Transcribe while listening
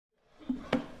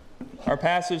Our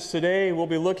passage today we'll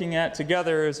be looking at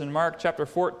together is in Mark chapter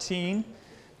 14.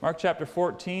 Mark chapter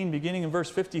 14, beginning in verse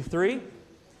 53.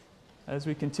 As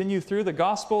we continue through the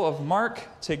Gospel of Mark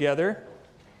together,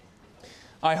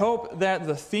 I hope that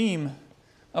the theme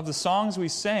of the songs we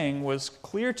sang was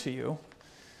clear to you,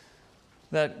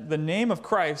 that the name of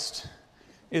Christ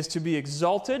is to be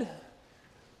exalted.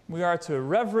 We are to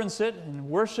reverence it and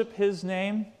worship His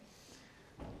name.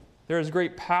 There is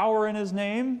great power in His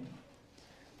name.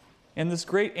 And this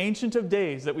great Ancient of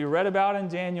Days that we read about in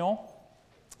Daniel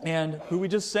and who we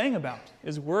just sang about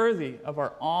is worthy of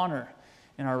our honor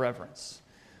and our reverence.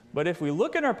 But if we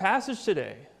look at our passage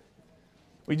today,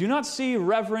 we do not see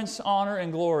reverence, honor,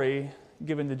 and glory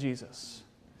given to Jesus.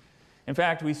 In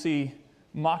fact, we see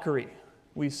mockery.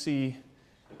 We see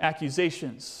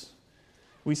accusations.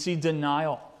 We see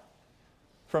denial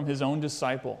from His own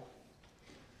disciple.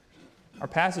 Our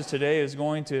passage today is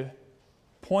going to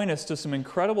point us to some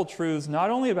incredible truths,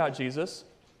 not only about Jesus,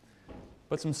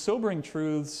 but some sobering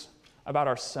truths about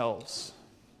ourselves.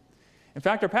 In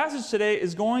fact, our passage today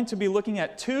is going to be looking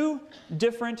at two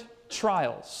different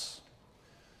trials.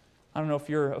 I don't know if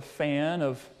you're a fan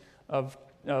of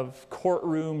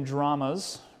courtroom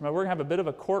dramas. We're going to have a bit of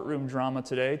a courtroom drama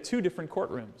today, two different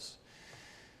courtrooms.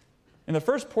 In the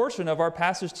first portion of our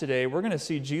passage today, we're going to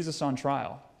see Jesus on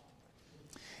trial.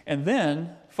 And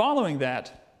then, following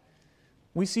that,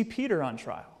 we see Peter on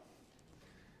trial.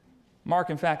 Mark,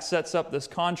 in fact, sets up this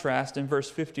contrast in verse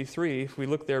 53. If we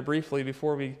look there briefly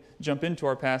before we jump into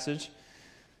our passage,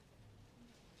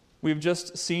 we've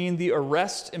just seen the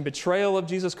arrest and betrayal of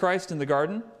Jesus Christ in the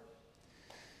garden.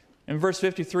 In verse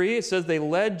 53, it says, they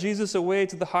led Jesus away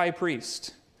to the high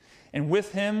priest, and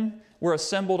with him were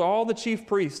assembled all the chief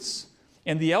priests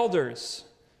and the elders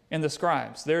and the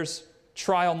scribes. There's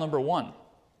trial number one.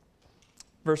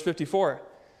 Verse 54,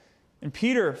 and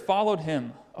Peter followed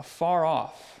him afar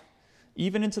off,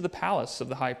 even into the palace of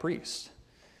the high priest.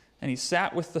 And he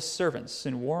sat with the servants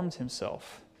and warmed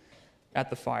himself at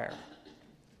the fire.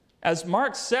 As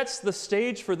Mark sets the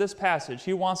stage for this passage,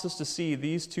 he wants us to see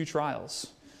these two trials.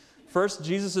 First,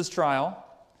 Jesus' trial,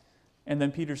 and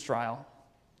then Peter's trial.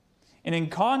 And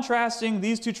in contrasting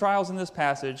these two trials in this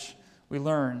passage, we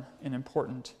learn an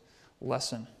important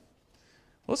lesson.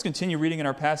 Let's continue reading in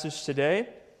our passage today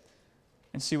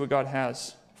and see what God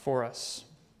has for us.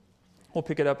 We'll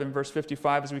pick it up in verse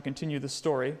 55 as we continue the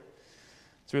story.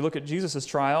 So we look at Jesus'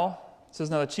 trial. It says,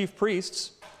 now the chief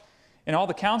priests and all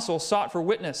the council sought for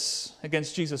witness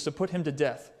against Jesus to put him to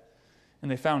death,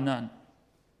 and they found none.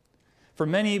 For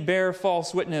many bear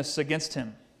false witness against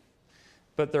him,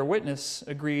 but their witness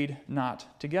agreed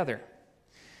not together.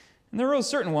 And there arose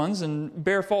certain ones and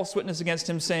bare false witness against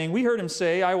him, saying, we heard him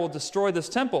say, I will destroy this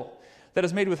temple that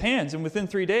is made with hands, and within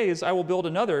 3 days I will build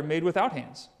another made without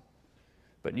hands.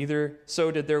 But neither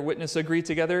so did their witness agree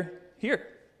together here.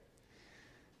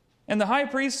 And the high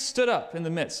priest stood up in the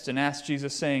midst and asked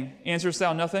Jesus, saying, answerest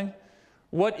thou nothing?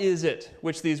 What is it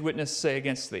which these witnesses say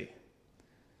against thee?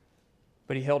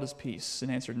 But he held his peace and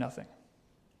answered nothing.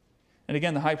 And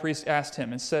again the high priest asked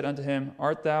him and said unto him,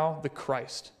 art thou the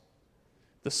Christ,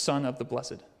 the Son of the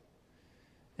Blessed?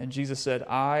 And Jesus said,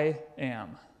 I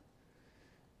am.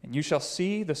 And you shall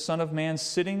see the Son of Man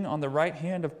sitting on the right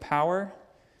hand of power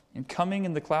and coming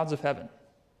in the clouds of heaven.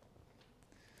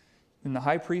 Then the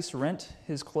high priest rent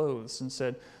his clothes and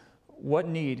said, what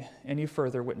need any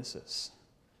further witnesses?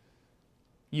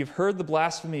 Ye have heard the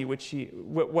blasphemy which ye,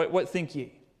 what think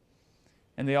ye?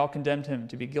 And they all condemned him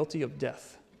to be guilty of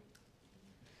death.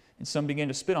 And some began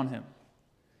to spit on him,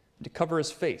 and to cover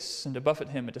his face, and to buffet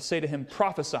him, and to say to him,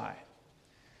 prophesy.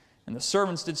 And the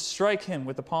servants did strike him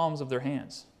with the palms of their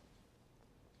hands.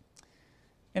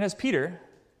 And as Peter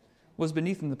was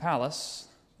beneath in the palace,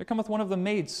 there cometh one of the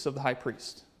maids of the high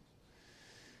priest.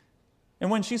 And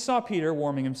when she saw Peter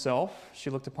warming himself, she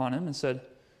looked upon him and said,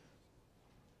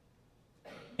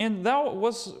 and thou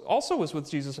also was with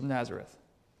Jesus of Nazareth.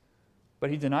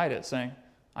 But he denied it, saying,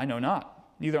 I know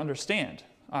not, neither understand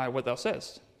I what thou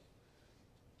sayest.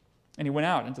 And he went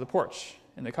out into the porch,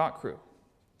 and the cock crew.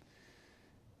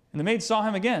 And the maid saw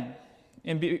him again,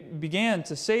 and began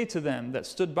to say to them that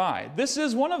stood by, this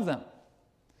is one of them.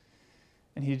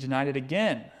 And he denied it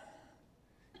again.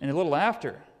 And a little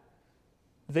after,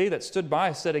 they that stood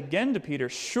by said again to Peter,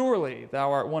 surely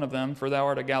thou art one of them, for thou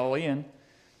art a Galilean.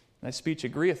 Thy speech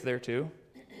agreeth thereto.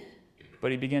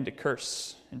 But he began to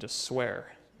curse and to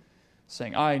swear,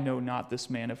 saying, I know not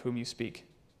this man of whom you speak.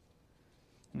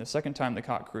 And the second time the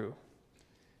cock crew.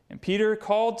 And Peter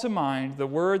called to mind the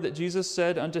word that Jesus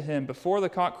said unto him, before the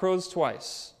cock crows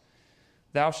twice,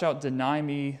 thou shalt deny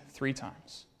me 3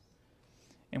 times.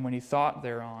 And when he thought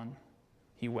thereon,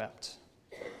 he wept.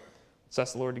 So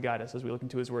ask the Lord to guide us as we look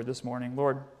into his word this morning.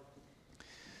 Lord,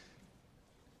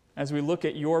 as we look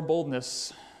at your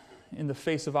boldness in the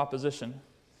face of opposition,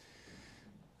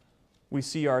 we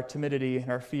see our timidity and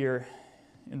our fear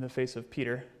in the face of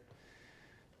Peter.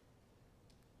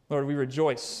 Lord, we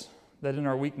rejoice that in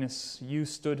our weakness you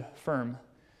stood firm,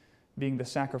 being the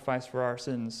sacrifice for our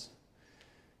sins.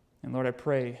 And Lord, I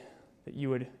pray that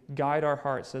you would guide our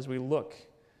hearts as we look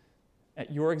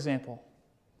at your example,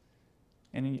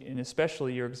 and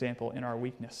especially your example in our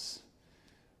weakness.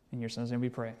 In your Son's name we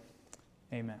pray.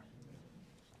 Amen.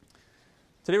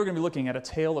 Today we're going to be looking at a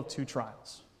tale of two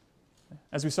trials.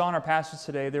 As we saw in our passage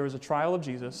today, there was a trial of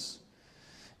Jesus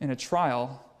and a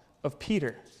trial of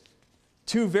Peter.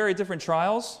 Two very different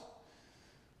trials.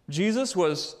 Jesus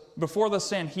was before the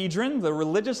Sanhedrin, the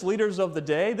religious leaders of the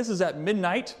day. This is at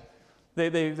midnight.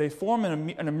 They form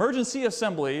an emergency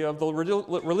assembly of the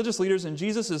religious leaders, and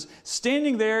Jesus is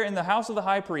standing there in the house of the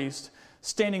high priest,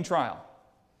 standing trial.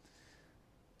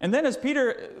 And then as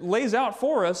Peter lays out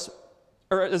for us,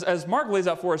 or as Mark lays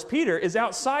out for us, Peter is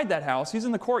outside that house. He's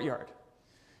in the courtyard,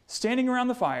 standing around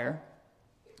the fire,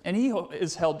 and he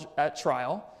is held at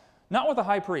trial, not with a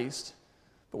high priest,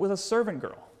 but with a servant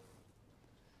girl.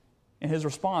 And his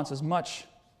response is much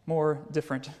more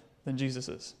different than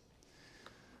Jesus's.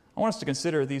 I want us to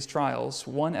consider these trials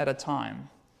one at a time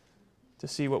to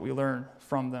see what we learn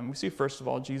from them. We see, first of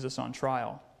all, Jesus on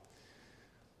trial.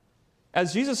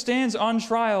 As Jesus stands on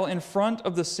trial in front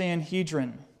of the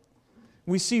Sanhedrin,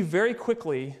 we see very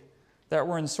quickly that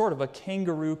we're in sort of a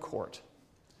kangaroo court.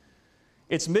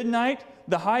 It's midnight.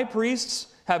 The high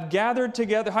priests have gathered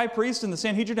together. High priest and the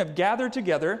Sanhedrin have gathered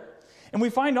together. And we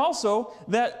find also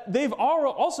that they've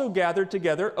also gathered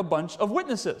together a bunch of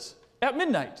witnesses at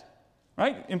midnight,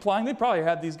 right? Implying they probably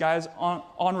had these guys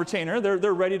on retainer.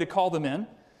 They're ready to call them in.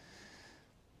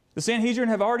 The Sanhedrin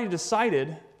have already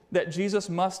decided that Jesus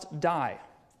must die.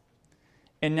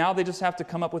 And now they just have to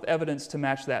come up with evidence to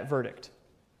match that verdict.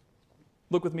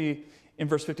 Look with me in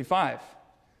verse 55.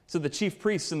 So the chief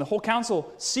priests and the whole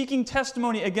council seeking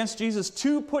testimony against Jesus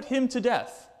to put him to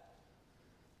death.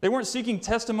 They weren't seeking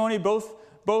testimony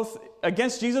both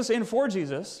against Jesus and for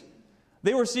Jesus.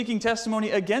 They were seeking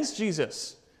testimony against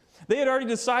Jesus. They had already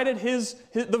decided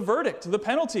the verdict, the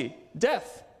penalty,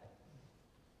 death.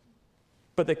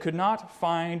 But they could not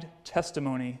find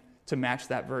testimony to match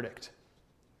that verdict.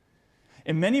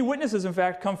 And many witnesses, in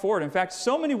fact, come forward. In fact,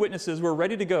 so many witnesses were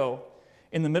ready to go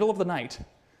in the middle of the night.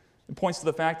 It points to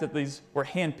the fact that these were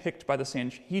handpicked by the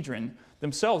Sanhedrin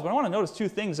themselves. But I want to notice two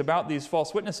things about these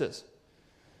false witnesses.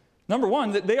 Number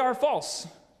one, that they are false.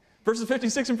 Verses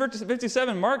 56 and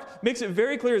 57, Mark makes it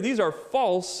very clear these are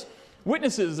false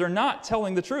witnesses. They're not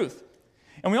telling the truth.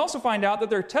 And we also find out that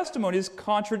their testimonies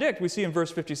contradict. We see in verse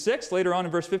 56, later on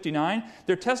in verse 59,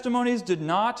 their testimonies did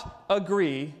not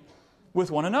agree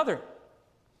with one another.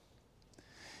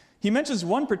 He mentions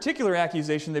one particular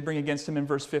accusation they bring against him in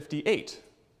verse 58.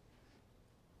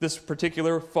 This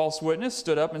particular false witness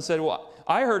stood up and said, well,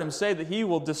 I heard him say that he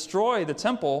will destroy the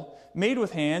temple made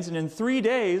with hands, and in 3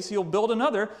 days he'll build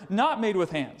another not made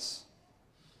with hands.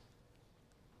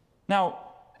 Now,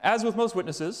 as with most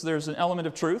witnesses, there's an element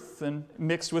of truth and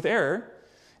mixed with error.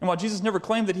 And while Jesus never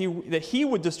claimed that he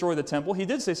would destroy the temple, he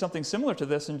did say something similar to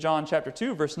this in John chapter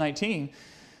 2, verse 19,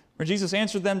 where Jesus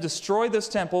answered them, destroy this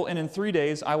temple, and in 3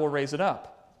 days I will raise it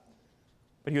up.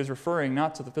 But he was referring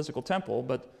not to the physical temple,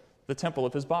 but the temple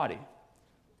of his body.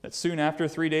 That soon after,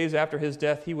 3 days after his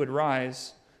death, he would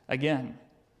rise again.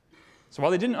 So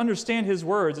while they didn't understand his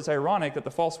words, it's ironic that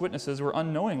the false witnesses were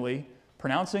unknowingly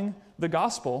pronouncing the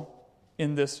gospel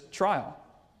in this trial.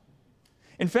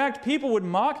 In fact, people would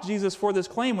mock Jesus for this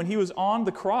claim when he was on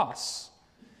the cross.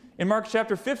 In Mark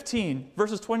chapter 15,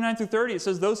 verses 29 through 30, it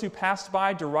says, those who passed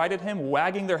by derided him,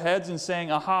 wagging their heads and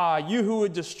saying, aha, you who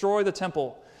would destroy the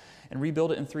temple and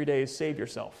rebuild it in 3 days, save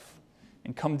yourself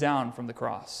and come down from the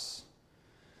cross.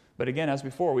 But again, as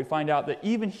before, we find out that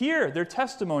even here, their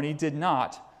testimony did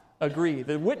not agree.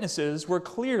 The witnesses were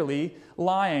clearly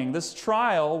lying. This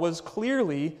trial was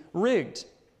clearly rigged.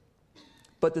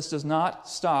 But this does not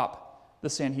stop the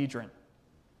Sanhedrin.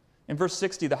 In verse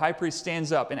 60, the high priest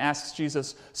stands up and asks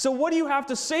Jesus, so what do you have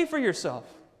to say for yourself?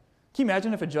 Can you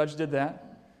imagine if a judge did that?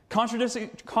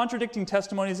 Contradicting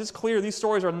testimonies, it's clear these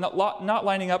stories are not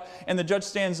lining up, and the judge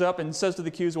stands up and says to the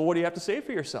accused, well, what do you have to say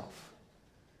for yourself?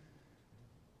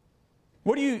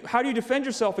 How do you defend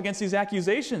yourself against these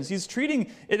accusations? He's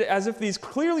treating it as if these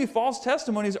clearly false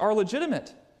testimonies are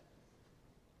legitimate.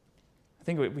 I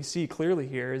think what we see clearly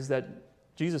here is that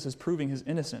Jesus is proving his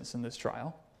innocence in this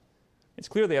trial. It's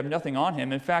clear they have nothing on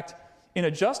him. In fact, in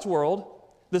a just world,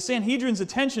 the Sanhedrin's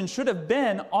attention should have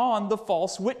been on the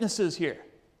false witnesses here.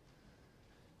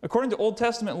 According to Old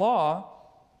Testament law,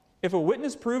 if a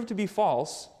witness proved to be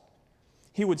false,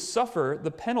 he would suffer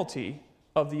the penalty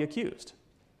of the accused.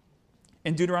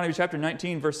 In Deuteronomy chapter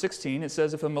 19, verse 16, it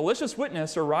says, "If a malicious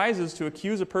witness arises to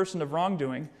accuse a person of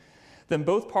wrongdoing, then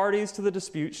both parties to the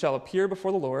dispute shall appear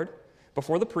before the Lord,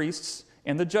 before the priests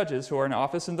and the judges who are in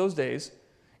office in those days,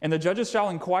 and the judges shall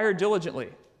inquire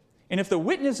diligently. And if the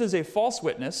witness is a false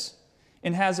witness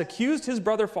and has accused his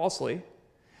brother falsely,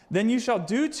 then you shall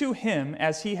do to him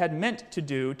as he had meant to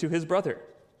do to his brother.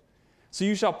 So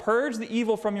you shall purge the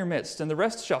evil from your midst, and the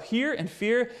rest shall hear and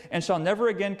fear, and shall never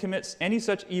again commit any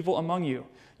such evil among you.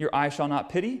 Your eye shall not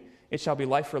pity, it shall be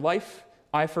life for life,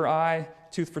 eye for eye,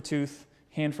 tooth for tooth,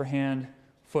 hand for hand,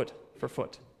 foot for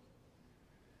foot."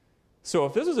 So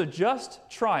if this was a just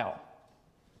trial,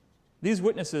 these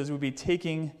witnesses would be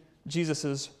taking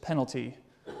Jesus' penalty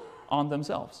on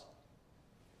themselves.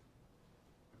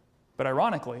 But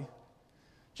ironically,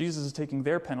 Jesus is taking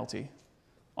their penalty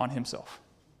on himself.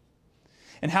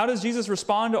 And how does Jesus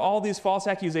respond to all these false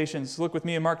accusations? Look with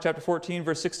me in Mark chapter 14,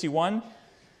 verse 61.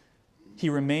 He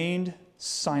remained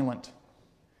silent.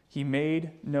 He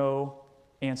made no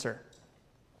answer.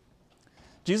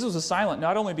 Jesus was silent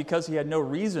not only because he had no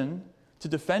reason to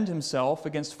defend himself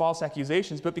against false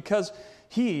accusations, but because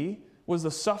he was the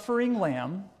suffering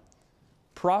lamb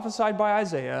prophesied by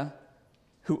Isaiah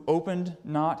who opened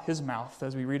not his mouth.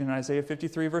 As we read in Isaiah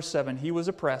 53, verse 7, he was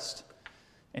oppressed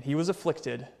and he was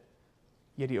afflicted,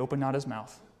 yet he opened not his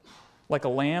mouth. Like a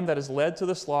lamb that is led to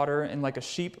the slaughter, and like a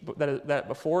sheep that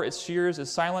before its shears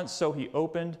is silent, so he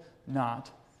opened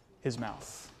not his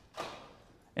mouth.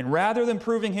 And rather than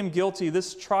proving him guilty,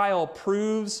 this trial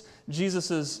proves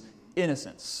Jesus'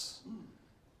 innocence.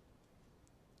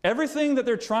 Everything that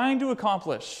they're trying to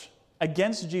accomplish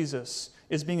against Jesus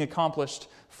is being accomplished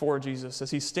for Jesus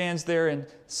as he stands there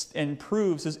and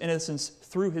proves his innocence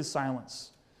through his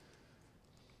silence.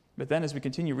 But then as we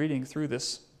continue reading through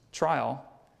this trial,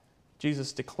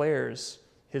 Jesus declares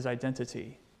his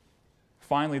identity.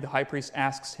 Finally, the high priest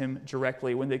asks him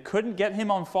directly. When they couldn't get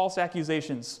him on false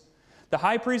accusations, the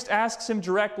high priest asks him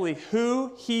directly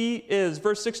who he is.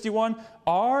 Verse 61,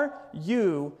 "Are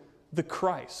you the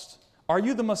Christ? Are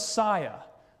you the Messiah,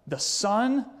 the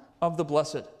Son of the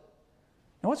Blessed?"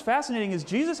 Now what's fascinating is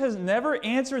Jesus has never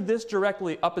answered this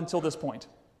directly up until this point.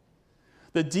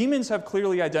 The demons have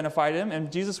clearly identified him,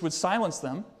 and Jesus would silence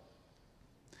them.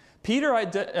 Peter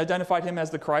identified him as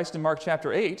the Christ in Mark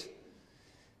chapter 8.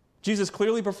 Jesus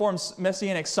clearly performs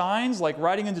messianic signs like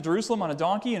riding into Jerusalem on a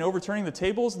donkey and overturning the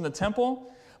tables in the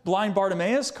temple. Blind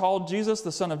Bartimaeus called Jesus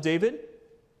the Son of David.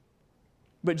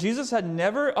 But Jesus had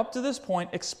never, up to this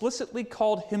point, explicitly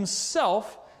called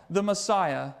himself the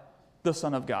Messiah, the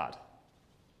Son of God.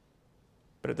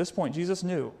 But at this point, Jesus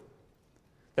knew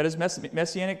that his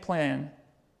messianic plan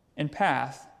and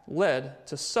path led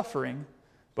to suffering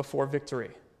before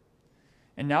victory.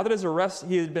 And now that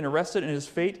he had been arrested and his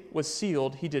fate was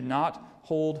sealed, he did not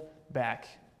hold back.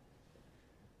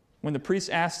 When the priest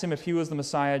asked him if he was the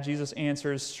Messiah, Jesus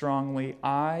answers strongly,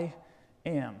 "I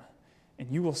am.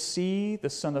 And you will see the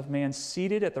Son of Man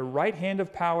seated at the right hand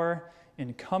of power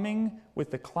and coming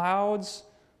with the clouds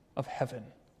of heaven."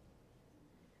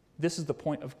 This is the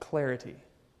point of clarity.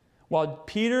 While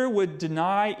Peter would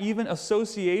deny even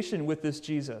association with this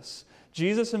Jesus,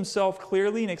 Jesus himself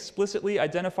clearly and explicitly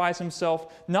identifies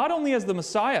himself not only as the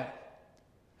Messiah,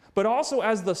 but also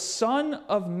as the Son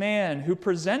of Man who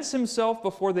presents himself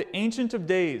before the Ancient of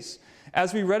Days.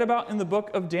 As we read about in the book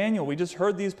of Daniel, we just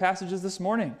heard these passages this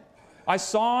morning. "I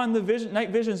saw in the night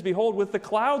visions, behold, with the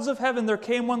clouds of heaven there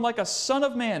came one like a Son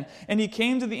of Man, and he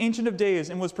came to the Ancient of Days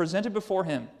and was presented before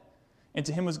him. And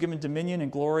to him was given dominion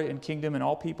and glory and kingdom, and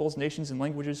all peoples, nations, and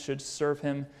languages should serve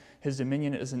him. His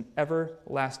dominion is an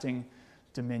everlasting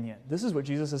dominion." This is what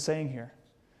Jesus is saying here.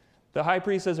 The high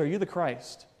priest says, "Are you the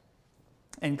Christ?"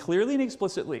 And clearly and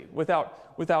explicitly,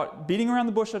 without beating around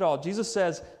the bush at all, Jesus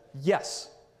says, "Yes,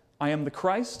 I am the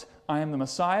Christ. I am the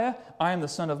Messiah. I am the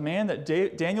Son of Man that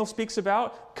Daniel speaks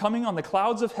about, coming on the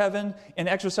clouds of heaven and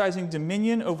exercising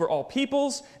dominion over all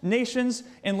peoples, nations,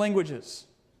 and languages."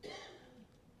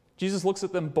 Jesus looks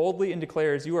at them boldly and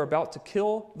declares, "You are about to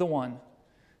kill the one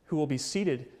who will be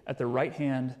seated at the right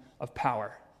hand of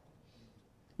power.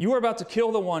 You are about to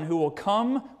kill the one who will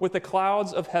come with the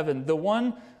clouds of heaven," the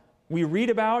one we read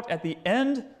about at the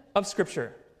end of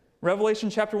Scripture.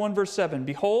 Revelation chapter 1, verse 7,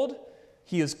 "Behold,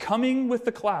 he is coming with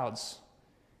the clouds,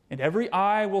 and every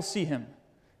eye will see him,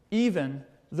 even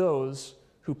those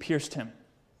who pierced him."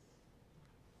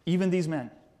 Even these men,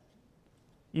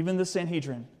 even the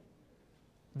Sanhedrin,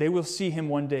 They will see him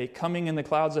one day coming in the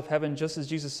clouds of heaven, just as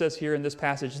Jesus says here in this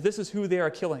passage. This is who they are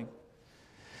killing.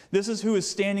 This is who is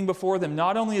standing before them.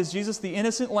 Not only is Jesus the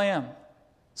innocent lamb,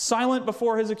 silent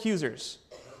before his accusers,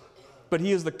 but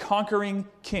he is the conquering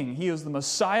king. He is the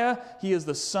Messiah. He is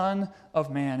the Son of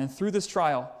Man. And through this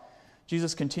trial,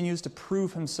 Jesus continues to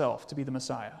prove himself to be the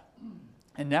Messiah.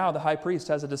 And now the high priest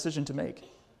has a decision to make.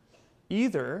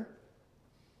 Either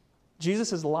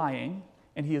Jesus is lying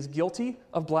and he is guilty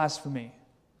of blasphemy,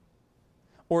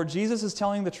 or Jesus is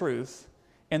telling the truth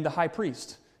and the high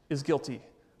priest is guilty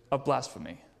of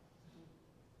blasphemy.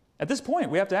 At this point,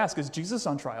 we have to ask, is Jesus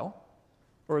on trial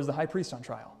or is the high priest on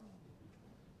trial?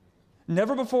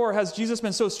 Never before has Jesus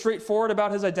been so straightforward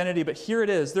about his identity, but here it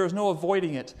is. There is no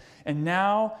avoiding it. And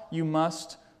now you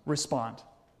must respond.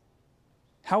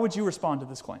 How would you respond to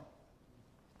this claim?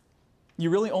 You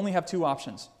really only have two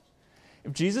options.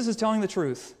 If Jesus is telling the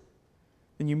truth,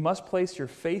 then you must place your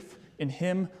faith in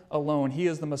him alone. He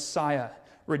is the Messiah.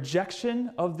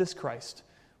 Rejection of this Christ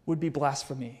would be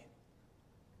blasphemy.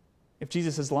 If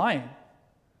Jesus is lying,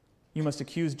 you must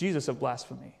accuse Jesus of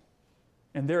blasphemy.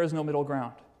 And there is no middle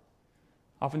ground.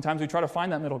 Oftentimes we try to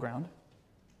find that middle ground.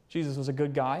 Jesus was a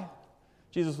good guy.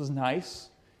 Jesus was nice.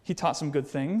 He taught some good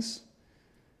things.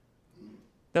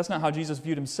 That's not how Jesus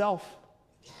viewed himself.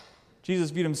 Jesus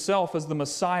viewed himself as the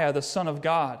Messiah, the Son of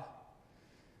God.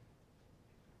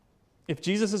 If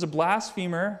Jesus is a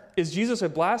blasphemer, is Jesus a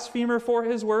blasphemer for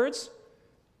his words?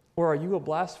 Or are you a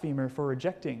blasphemer for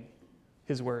rejecting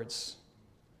his words?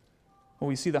 Well,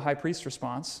 we see the high priest's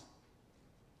response.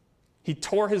 He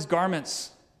tore his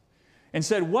garments and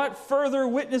said, "What further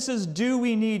witnesses do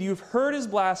we need? You've heard his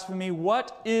blasphemy.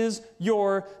 What is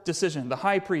your decision?" The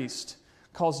high priest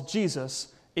calls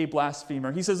Jesus a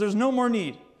blasphemer. He says there's no more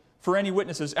need for any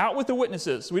witnesses. Out with the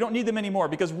witnesses. We don't need them anymore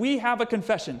because we have a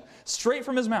confession straight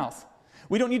from his mouth.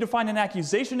 We don't need to find an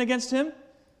accusation against him.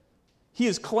 He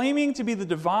is claiming to be the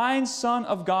divine Son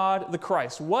of God, the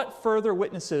Christ. What further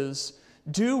witnesses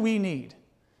do we need?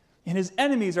 And his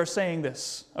enemies are saying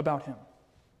this about him.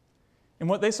 And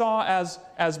what they saw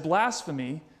as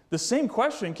blasphemy, the same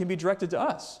question can be directed to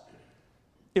us.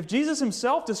 If Jesus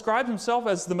himself described himself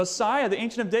as the Messiah, the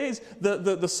Ancient of Days,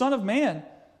 the Son of Man,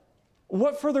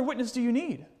 what further witness do you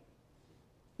need?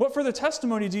 What further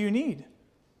testimony do you need?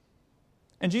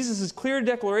 And Jesus' clear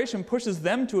declaration pushes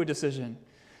them to a decision.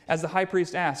 As the high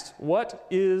priest asked, "What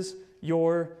is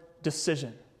your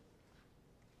decision?"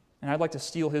 And I'd like to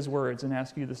steal his words and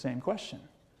ask you the same question.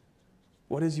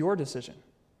 What is your decision?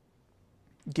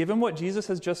 Given what Jesus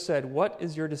has just said, what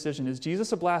is your decision? Is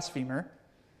Jesus a blasphemer?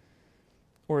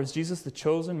 Or is Jesus the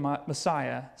chosen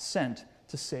Messiah sent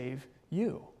to save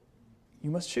you?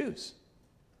 You must choose.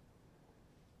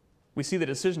 We see the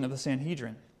decision of the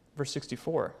Sanhedrin, verse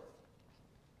 64.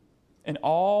 And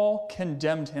all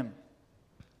condemned him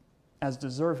as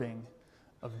deserving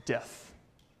of death.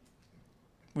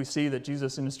 We see that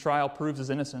Jesus in his trial proves his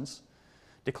innocence,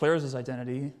 declares his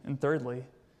identity, and thirdly,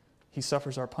 he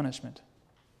suffers our punishment.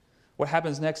 What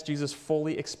happens next, Jesus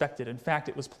fully expected. In fact,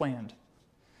 it was planned.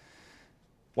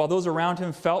 While those around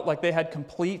him felt like they had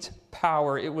complete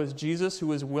power, it was Jesus who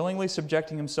was willingly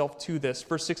subjecting himself to this.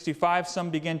 Verse 65, some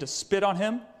began to spit on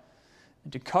him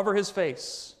and to cover his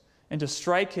face and to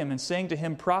strike him and saying to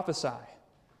him, "Prophesy."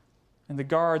 And the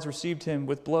guards received him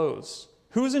with blows.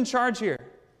 Who's in charge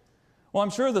here? Well, I'm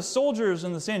sure the soldiers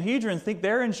in the Sanhedrin think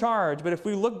they're in charge, but if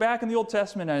we look back in the Old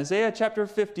Testament, Isaiah chapter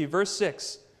 50, verse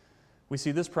 6, we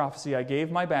see this prophecy: "I gave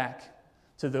my back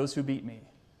to those who beat me,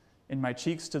 and my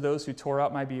cheeks to those who tore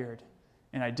out my beard,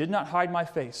 and I did not hide my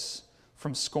face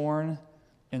from scorn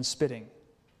and spitting."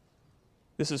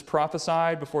 This is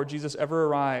prophesied before Jesus ever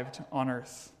arrived on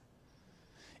earth.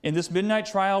 In this midnight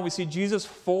trial, we see Jesus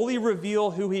fully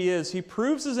reveal who he is. He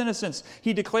proves his innocence,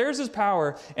 he declares his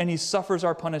power, and he suffers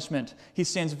our punishment. He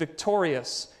stands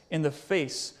victorious in the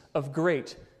face of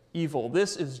great evil.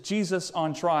 This is Jesus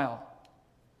on trial.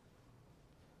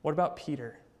 What about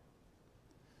Peter?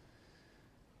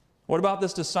 What about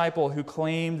this disciple who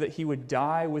claimed that he would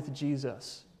die with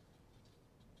Jesus?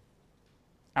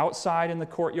 Outside in the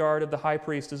courtyard of the high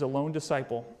priest is a lone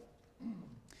disciple.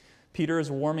 Peter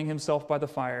is warming himself by the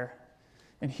fire,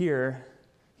 and here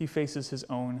he faces his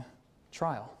own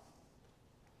trial.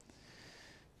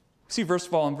 See, first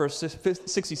of all, in verse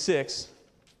 66,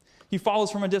 he follows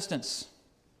from a distance.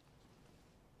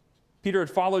 Peter had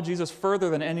followed Jesus further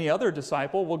than any other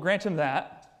disciple. We'll grant him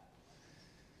that.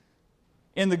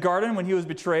 In the garden, when he was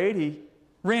betrayed, he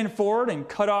ran forward and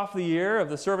cut off the ear of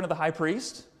the servant of the high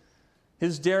priest,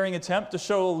 his daring attempt to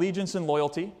show allegiance and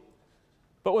loyalty.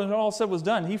 But when all said was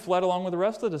done, he fled along with the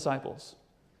rest of the disciples.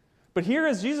 But here,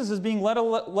 as Jesus is being led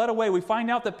away, we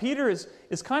find out that Peter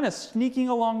is kind of sneaking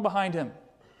along behind him.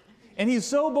 And he's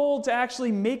so bold to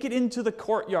actually make it into the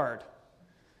courtyard.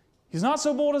 He's not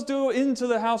so bold as to go into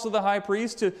the house of the high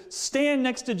priest to stand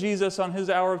next to Jesus on his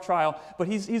hour of trial. But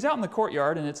he's out in the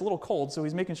courtyard, and it's a little cold, so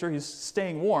he's making sure he's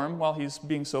staying warm while he's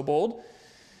being so bold.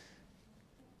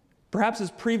 Perhaps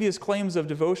his previous claims of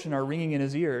devotion are ringing in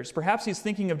his ears. Perhaps he's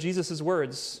thinking of Jesus'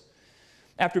 words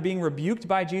after being rebuked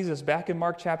by Jesus back in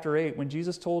Mark chapter 8, when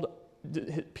Jesus told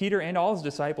Peter and all his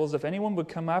disciples, if anyone would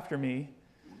come after me,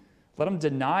 let him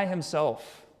deny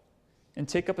himself and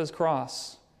take up his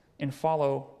cross and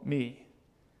follow me.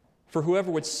 For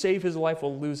whoever would save his life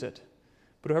will lose it,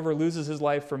 but whoever loses his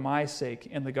life for my sake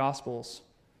and the gospel's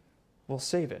will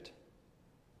save it.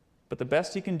 But the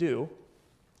best he can do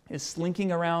is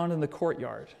slinking around in the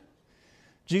courtyard.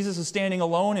 Jesus is standing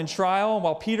alone in trial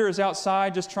while Peter is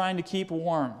outside just trying to keep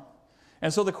warm.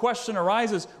 And so the question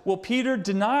arises, will Peter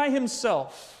deny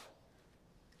himself,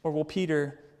 or will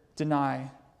Peter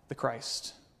deny the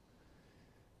Christ?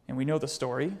 And we know the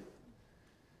story.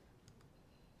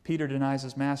 Peter denies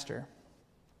his master.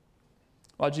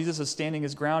 While Jesus is standing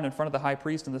his ground in front of the high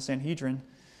priest and the Sanhedrin,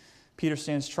 Peter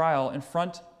stands trial in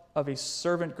front of a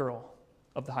servant girl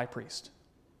of the high priest.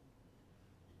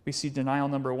 We see denial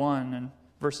number 1 in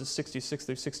verses 66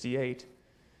 through 68.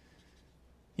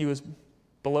 He was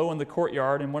below in the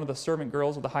courtyard, and one of the servant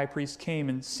girls of the high priest came,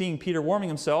 and seeing Peter warming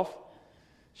himself,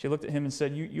 she looked at him and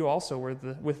said, You also were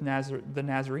with the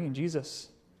Nazarene, Jesus.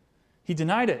 He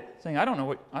denied it, saying, I don't know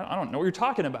what you're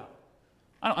talking about.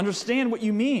 I don't understand what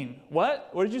you mean. What?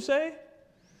 What did you say?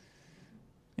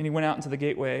 And he went out into the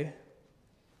gateway,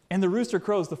 and the rooster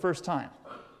crows the first time.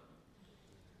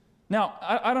 Now,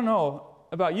 I don't know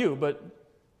about you, but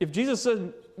if Jesus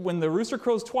said, when the rooster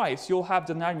crows twice, you'll have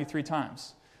denied me 3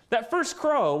 times. That first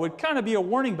crow would kind of be a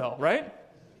warning bell, right?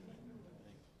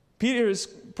 Peter is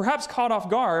perhaps caught off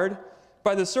guard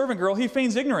by the servant girl. He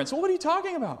feigns ignorance. Well, what are you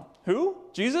talking about? Who?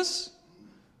 Jesus?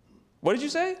 What did you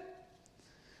say?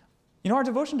 You know, our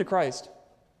devotion to Christ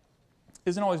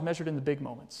isn't always measured in the big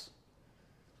moments,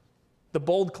 the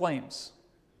bold claims.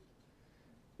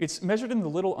 It's measured in the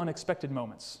little unexpected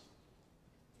moments.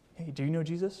 Hey, do you know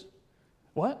Jesus?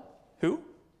 What? Who?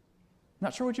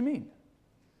 Not sure what you mean.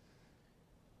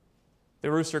 The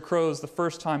rooster crows the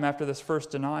first time after this first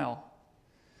denial.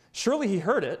 Surely he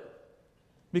heard it,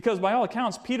 because by all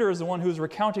accounts, Peter is the one who's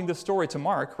recounting this story to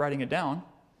Mark, writing it down.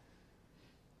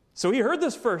 So he heard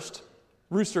this first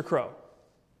rooster crow.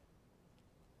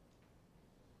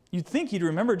 You'd think he'd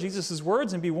remember Jesus'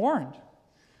 words and be warned.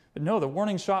 But no, the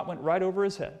warning shot went right over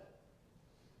his head.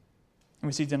 And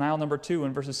we see denial number 2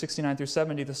 in verses 69 through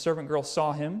 70. The servant girl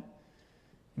saw him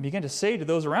and began to say to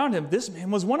those around him, this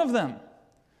man was one of them.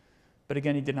 But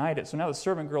again, he denied it. So now the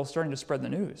servant girl is starting to spread the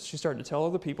news. She started to tell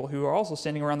other people who are also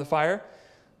standing around the fire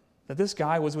that this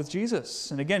guy was with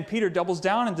Jesus. And again, Peter doubles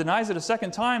down and denies it a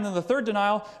second time. Then the third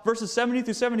denial, verses 70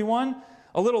 through 71.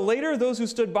 A little later, those who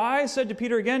stood by said to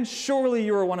Peter again, surely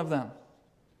you are one of them,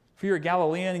 for you're a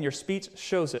Galilean and your speech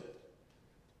shows it.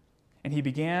 And he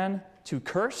began to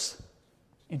curse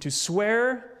and to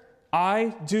swear,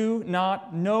 I do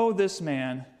not know this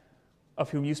man of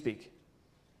whom you speak.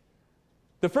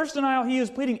 The first denial, he is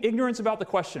pleading ignorance about the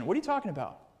question. What are you talking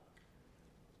about?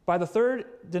 By the third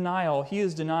denial, he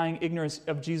is denying ignorance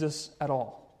of Jesus at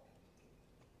all.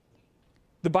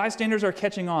 The bystanders are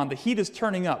catching on. The heat is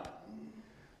turning up.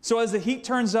 So as the heat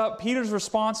turns up, Peter's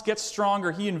response gets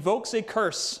stronger. He invokes a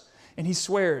curse and he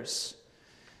swears.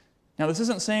 Now, this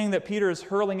isn't saying that Peter is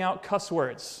hurling out cuss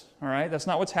words. All right? That's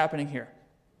not what's happening here.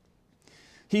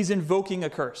 He's invoking a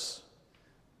curse.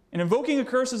 And invoking a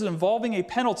curse is involving a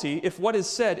penalty if what is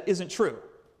said isn't true.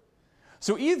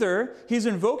 So either he's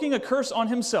invoking a curse on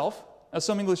himself, as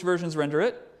some English versions render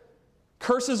it,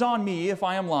 curses on me if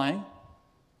I am lying,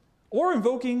 or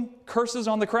invoking curses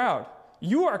on the crowd.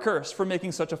 You are cursed for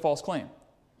making such a false claim.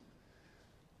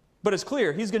 But it's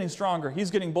clear, he's getting stronger,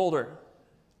 he's getting bolder.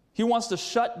 He wants to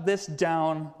shut this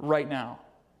down right now.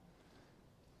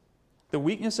 The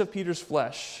weakness of Peter's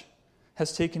flesh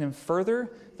has taken him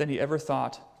further than he ever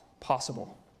thought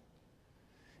possible.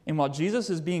 And while Jesus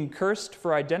is being cursed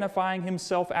for identifying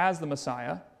himself as the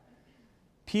Messiah,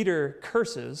 Peter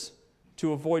curses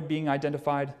to avoid being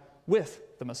identified with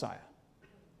the Messiah.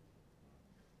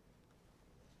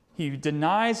 He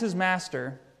denies his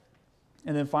master,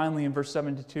 and then finally in verse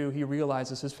 72, he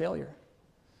realizes his failure.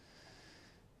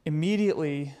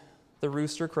 Immediately, the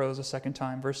rooster crows a second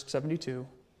time, verse 72,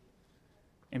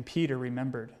 and Peter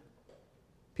remembered.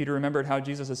 Peter remembered how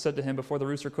Jesus had said to him, before the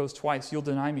rooster crows twice, you'll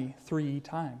deny me 3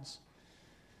 times.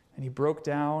 And he broke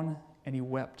down and he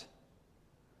wept.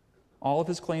 All of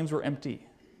his claims were empty.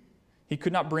 He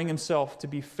could not bring himself to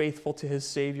be faithful to his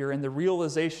Savior, and the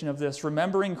realization of this,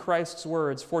 remembering Christ's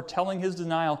words, foretelling his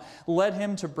denial, led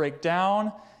him to break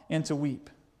down and to weep.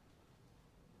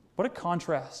 What a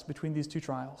contrast between these two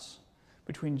trials,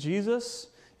 between Jesus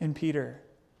and Peter.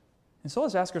 And so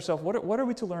let's ask ourselves, what are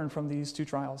we to learn from these two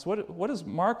trials? What does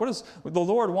the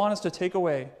Lord want us to take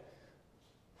away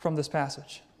from this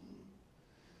passage?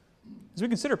 As we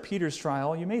consider Peter's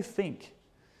trial, you may think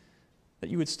that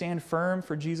you would stand firm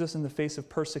for Jesus in the face of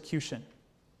persecution.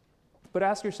 But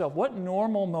ask yourself, what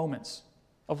normal moments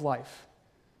of life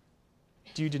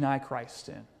do you deny Christ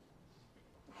in?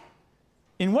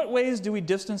 In what ways do we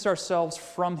distance ourselves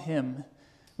from him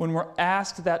when we're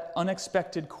asked that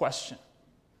unexpected question?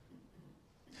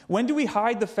 When do we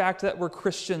hide the fact that we're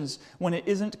Christians when it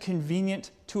isn't convenient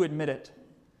to admit it?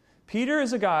 Peter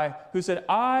is a guy who said,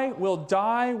 I will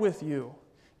die with you.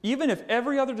 Even if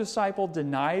every other disciple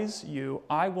denies you,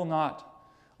 I will not.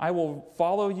 I will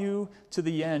follow you to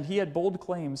the end. He had bold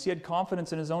claims. He had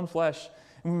confidence in his own flesh.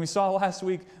 And when we saw last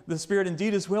week, the spirit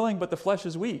indeed is willing, but the flesh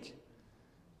is weak.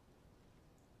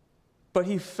 But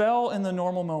he fell in the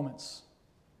normal moments.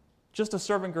 Just a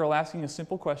servant girl asking a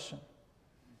simple question.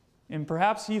 And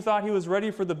perhaps he thought he was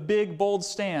ready for the big, bold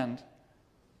stand.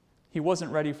 He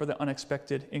wasn't ready for the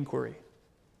unexpected inquiry.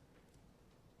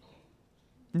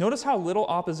 Notice how little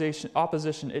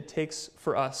opposition it takes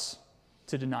for us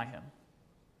to deny him.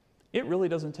 It really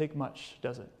doesn't take much,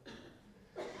 does it?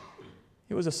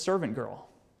 It was a servant girl.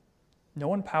 No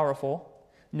one powerful,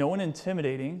 no one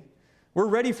intimidating. We're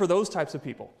ready for those types of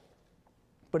people.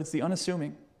 But it's the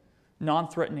unassuming,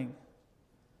 non-threatening.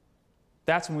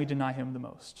 That's when we deny him the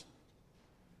most.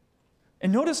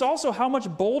 And notice also how much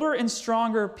bolder and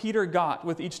stronger Peter got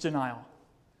with each denial.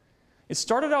 It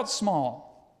started out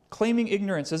small, claiming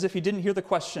ignorance as if he didn't hear the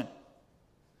question.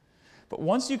 But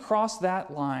once you cross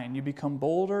that line, you become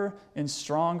bolder and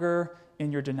stronger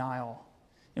in your denial.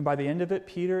 And by the end of it,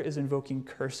 Peter is invoking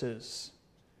curses.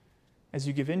 As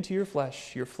you give in to your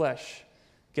flesh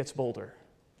gets bolder.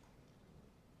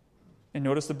 And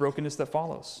notice the brokenness that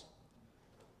follows.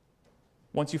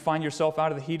 Once you find yourself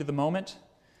out of the heat of the moment,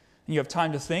 and you have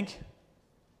time to think,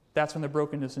 that's when the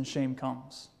brokenness and shame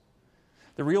comes.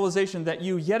 The realization that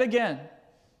you, yet again,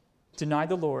 denied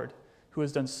the Lord who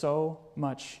has done so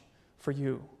much for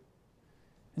you.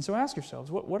 And so ask yourselves,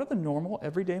 what are the normal,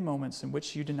 everyday moments in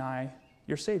which you deny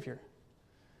your Savior?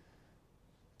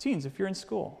 Teens, if you're in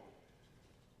school,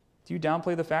 do you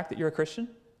downplay the fact that you're a Christian?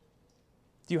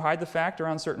 Do you hide the fact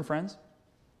around certain friends?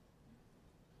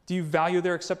 Do you value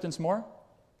their acceptance more?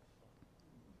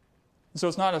 So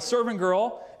it's not a servant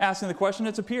girl asking the question,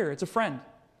 it's a peer, it's a friend.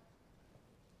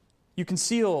 You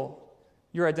conceal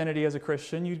your identity as a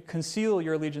Christian, you conceal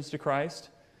your allegiance to Christ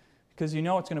because you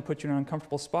know it's going to put you in an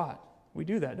uncomfortable spot. We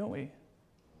do that, don't we?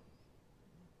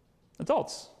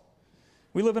 Adults,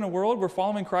 we live in a world where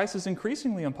following Christ is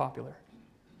increasingly unpopular.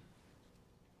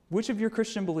 Which of your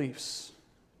Christian beliefs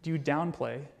do you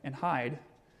downplay and hide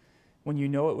when you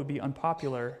know it would be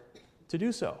unpopular to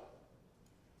do so?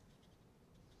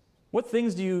 What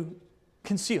things do you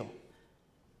conceal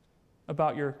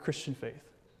about your Christian faith?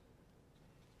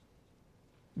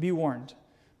 Be warned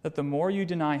that the more you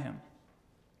deny him,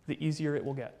 the easier it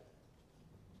will get.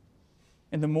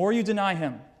 And the more you deny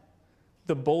him,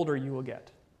 the bolder you will get.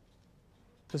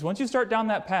 Because once you start down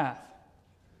that path,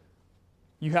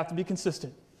 you have to be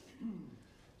consistent.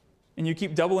 And you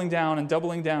keep doubling down and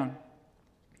doubling down.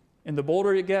 And the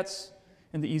bolder it gets,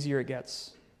 and the easier it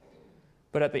gets.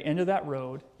 But at the end of that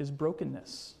road is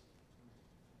brokenness.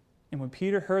 And when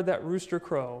Peter heard that rooster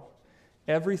crow,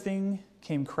 everything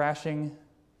came crashing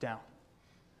down.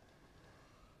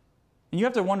 And you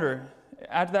have to wonder,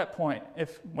 at that point,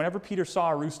 if whenever Peter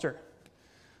saw a rooster,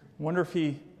 wonder if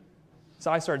his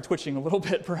eyes started twitching a little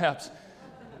bit, perhaps.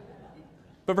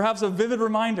 But perhaps a vivid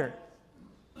reminder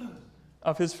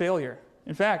of his failure.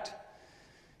 In fact,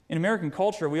 in American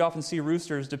culture, we often see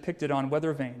roosters depicted on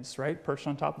weather vanes, right? Perched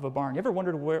on top of a barn. You ever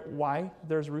wondered why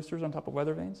there's roosters on top of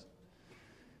weather vanes?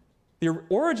 The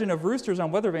origin of roosters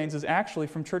on weather vanes is actually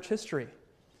from church history.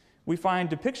 We find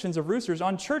depictions of roosters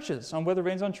on churches, on weather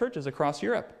vanes on churches across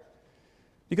Europe.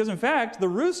 Because in fact, the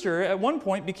rooster at one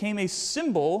point became a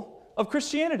symbol of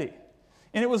Christianity.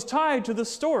 And it was tied to the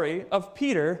story of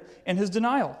Peter and his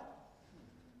denial.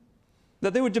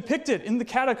 That they would depict it in the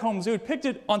catacombs, they would depict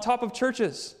it on top of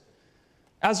churches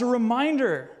as a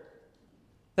reminder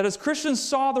that as Christians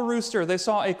saw the rooster, they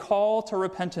saw a call to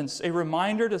repentance, a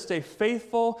reminder to stay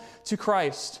faithful to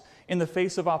Christ in the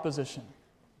face of opposition.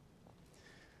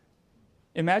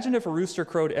 Imagine if a rooster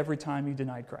crowed every time you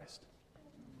denied Christ.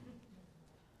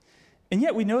 And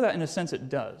yet we know that in a sense it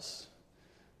does.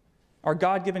 Our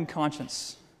God-given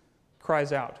conscience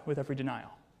cries out with every denial.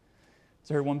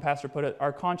 As I heard one pastor put it,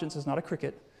 our conscience is not a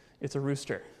cricket, it's a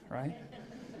rooster, right?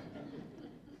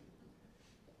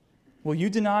 Will you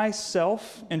deny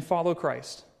self and follow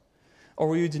Christ? Or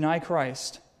will you deny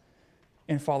Christ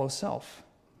and follow self?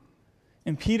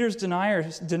 And Peter's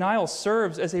denial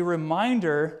serves as a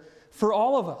reminder for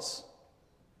all of us.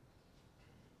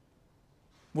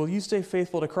 Will you stay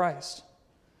faithful to Christ?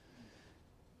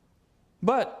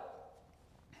 But,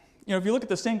 if you look at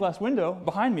the stained glass window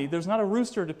behind me, there's not a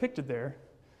rooster depicted there,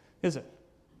 is it?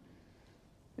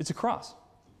 It's a cross.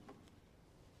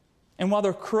 And while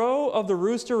the crow of the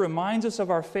rooster reminds us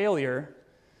of our failure,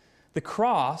 the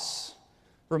cross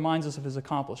reminds us of his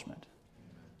accomplishment.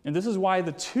 And this is why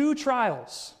the two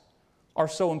trials are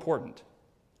so important.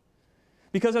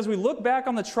 Because as we look back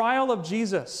on the trial of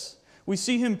Jesus, we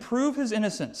see him prove his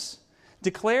innocence,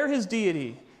 declare his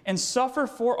deity, and suffer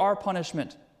for our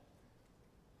punishment.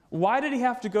 Why did he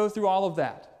have to go through all of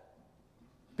that?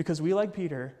 Because we, like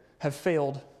Peter, have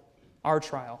failed our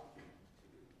trial.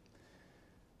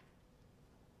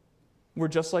 We're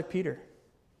just like Peter,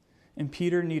 and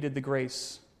Peter needed the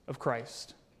grace of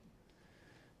Christ.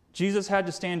 Jesus had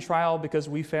to stand trial because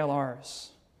we fail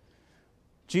ours.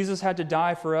 Jesus had to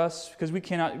die for us because we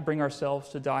cannot bring ourselves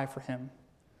to die for him.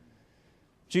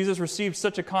 Jesus received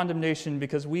such a condemnation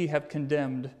because we have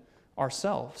condemned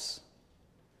ourselves.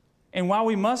 And while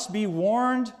we must be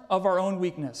warned of our own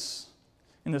weakness,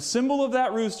 and the symbol of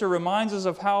that rooster reminds us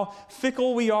of how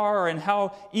fickle we are and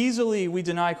how easily we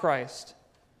deny Christ,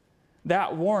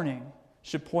 that warning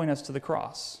should point us to the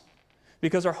cross.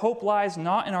 Because our hope lies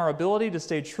not in our ability to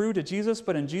stay true to Jesus,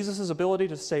 but in Jesus' ability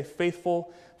to stay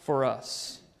faithful for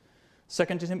us.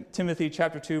 2 Timothy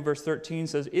chapter 2, verse 13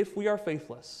 says, "If we are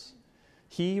faithless,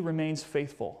 he remains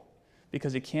faithful,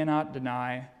 because he cannot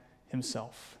deny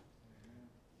himself."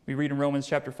 We read in Romans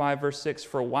chapter 5, verse 6,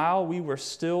 "For while we were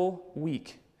still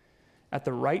weak, at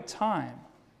the right time,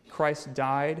 Christ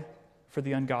died for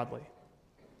the ungodly."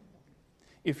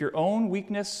 If your own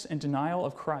weakness and denial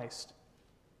of Christ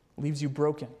leaves you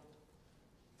broken,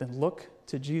 then look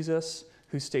to Jesus,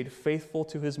 who stayed faithful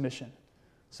to his mission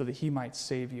so that he might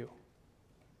save you.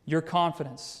 Your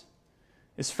confidence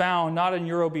is found not in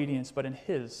your obedience, but in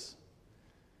his.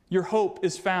 Your hope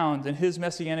is found in his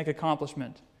messianic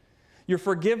accomplishment. Your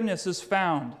forgiveness is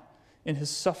found in his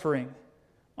suffering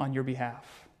on your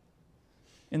behalf.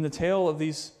 In the tale of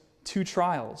these two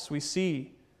trials, we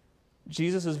see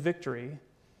Jesus' victory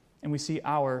and we see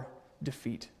our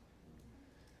defeat.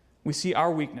 We see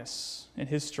our weakness and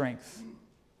his strength.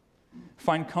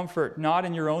 Find comfort not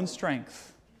in your own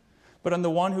strength, but in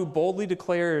the one who boldly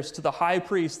declares to the high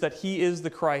priest that he is the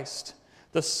Christ,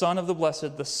 the Son of the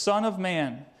Blessed, the Son of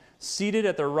Man, seated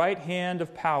at the right hand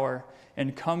of power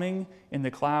and coming in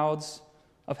the clouds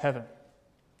of heaven.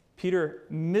 Peter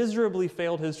miserably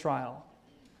failed his trial.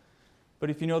 But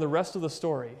if you know the rest of the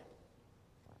story,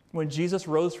 when Jesus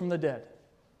rose from the dead,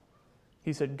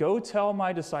 he said, "Go tell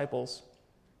my disciples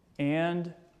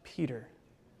and Peter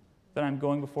that I'm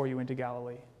going before you into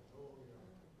Galilee."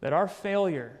 That our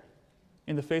failure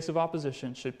in the face of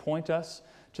opposition should point us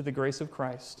to the grace of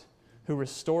Christ, who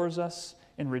restores us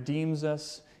and redeems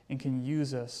us and can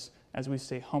use us as we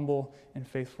stay humble and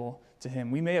faithful to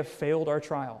him. We may have failed our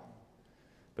trial,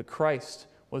 but Christ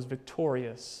was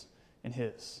victorious in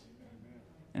his.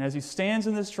 And as he stands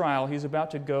in this trial, he's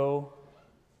about to go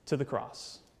to the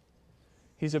cross.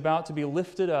 He's about to be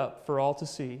lifted up for all to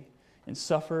see and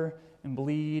suffer and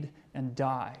bleed and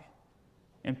die.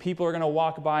 And people are going to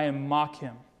walk by and mock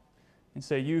him and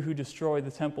say, "You who destroyed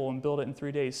the temple and built it in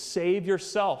 3 days, save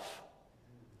yourself."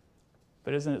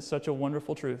 But isn't it such a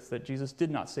wonderful truth that Jesus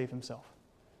did not save himself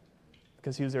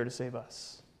because he was there to save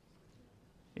us?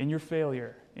 In your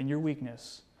failure, in your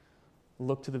weakness,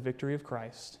 look to the victory of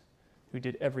Christ, who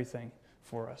did everything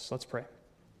for us. Let's pray.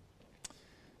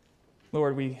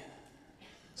 Lord, we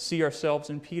see ourselves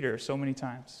in Peter so many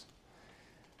times.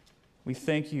 We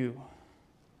thank you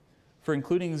for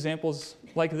including examples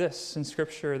like this in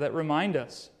Scripture that remind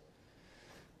us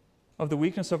of the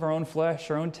weakness of our own flesh,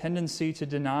 our own tendency to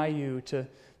deny you, to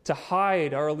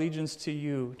hide our allegiance to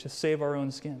you, to save our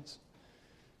own skins.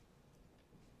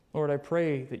 Lord, I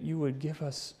pray that you would give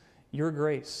us your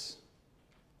grace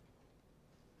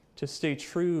to stay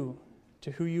true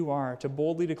to who you are, to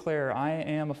boldly declare, "I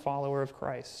am a follower of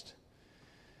Christ."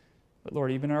 But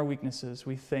Lord, even in our weaknesses,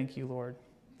 we thank you, Lord,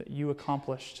 that you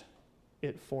accomplished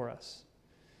it for us,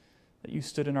 that you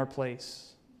stood in our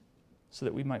place so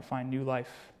that we might find new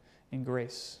life and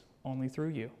grace only through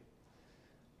you.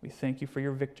 We thank you for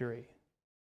your victory.